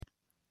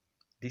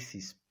This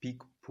is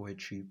Speak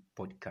Poetry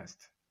Podcast.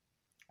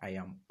 I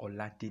am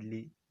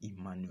Oladele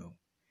Emmanuel,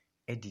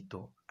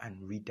 editor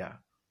and reader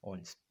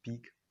on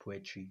Speak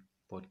Poetry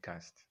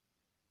Podcast.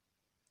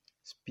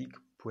 Speak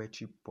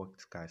Poetry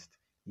Podcast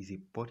is a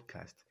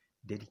podcast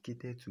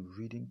dedicated to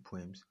reading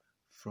poems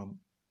from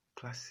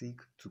classic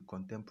to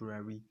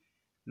contemporary,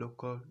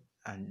 local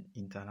and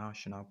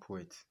international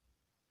poets,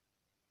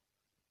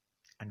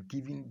 and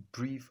giving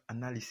brief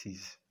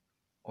analysis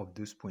of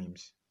those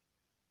poems.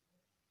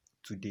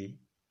 Today,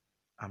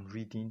 I'm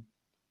reading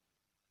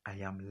I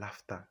Am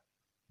Laughter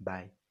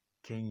by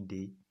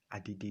Kehinde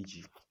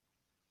Adedeji.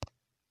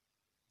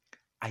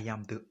 I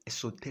am the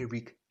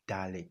esoteric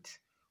dialect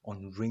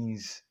on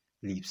rain's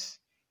lips,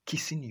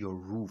 kissing your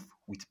roof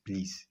with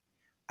bliss.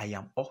 I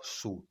am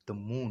also the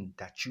moon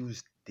that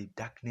chews the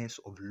darkness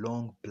of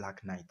long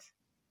black nights,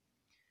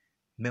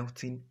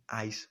 melting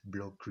ice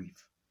block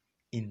grief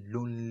in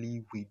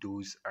lonely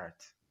widow's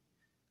earth.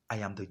 I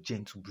am the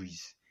gentle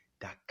breeze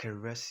that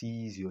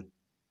caresses your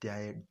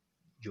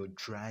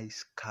dry,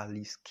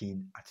 scaly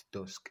skin at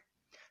dusk,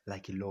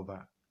 like a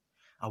lover,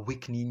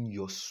 awakening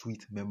your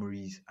sweet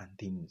memories and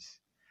things.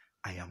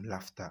 I am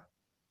laughter.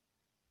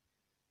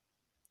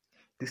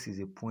 This is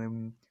a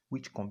poem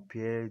which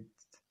compared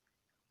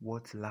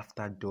what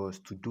laughter does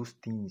to those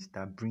things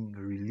that bring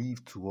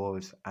relief to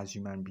us as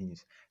human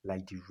beings,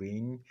 like the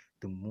rain,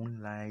 the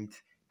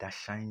moonlight that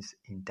shines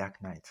in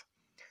dark night,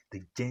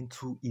 the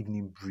gentle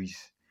evening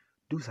breeze.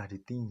 Those are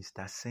the things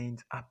that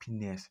send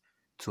happiness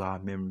to our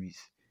memories,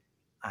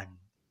 and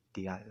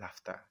they are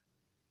laughter,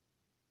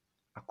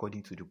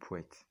 according to the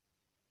poet.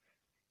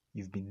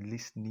 You've been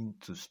listening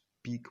to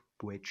Speak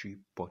Poetry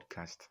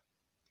Podcast,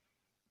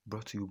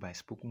 brought to you by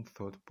Spoken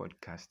Thought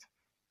Podcast.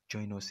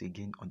 Join us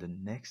again on the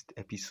next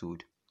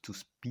episode to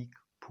speak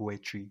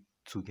poetry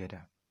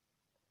together.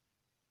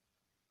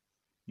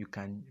 You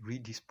can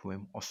read this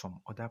poem or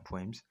some other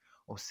poems,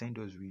 or send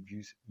us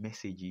reviews,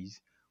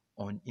 messages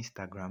on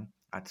Instagram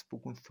at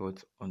Spoken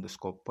Thought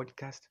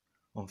 _podcast,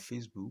 on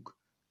Facebook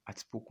at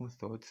Spoken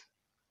Thought,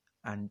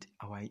 and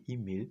our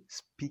email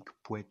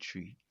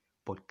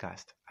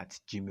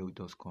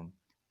speakpoetrypodcast@gmail.com.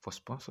 For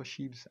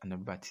sponsorships and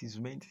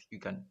advertisements, you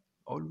can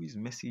always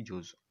message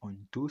us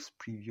on those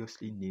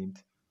previously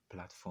named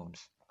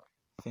platforms.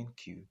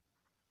 Thank you.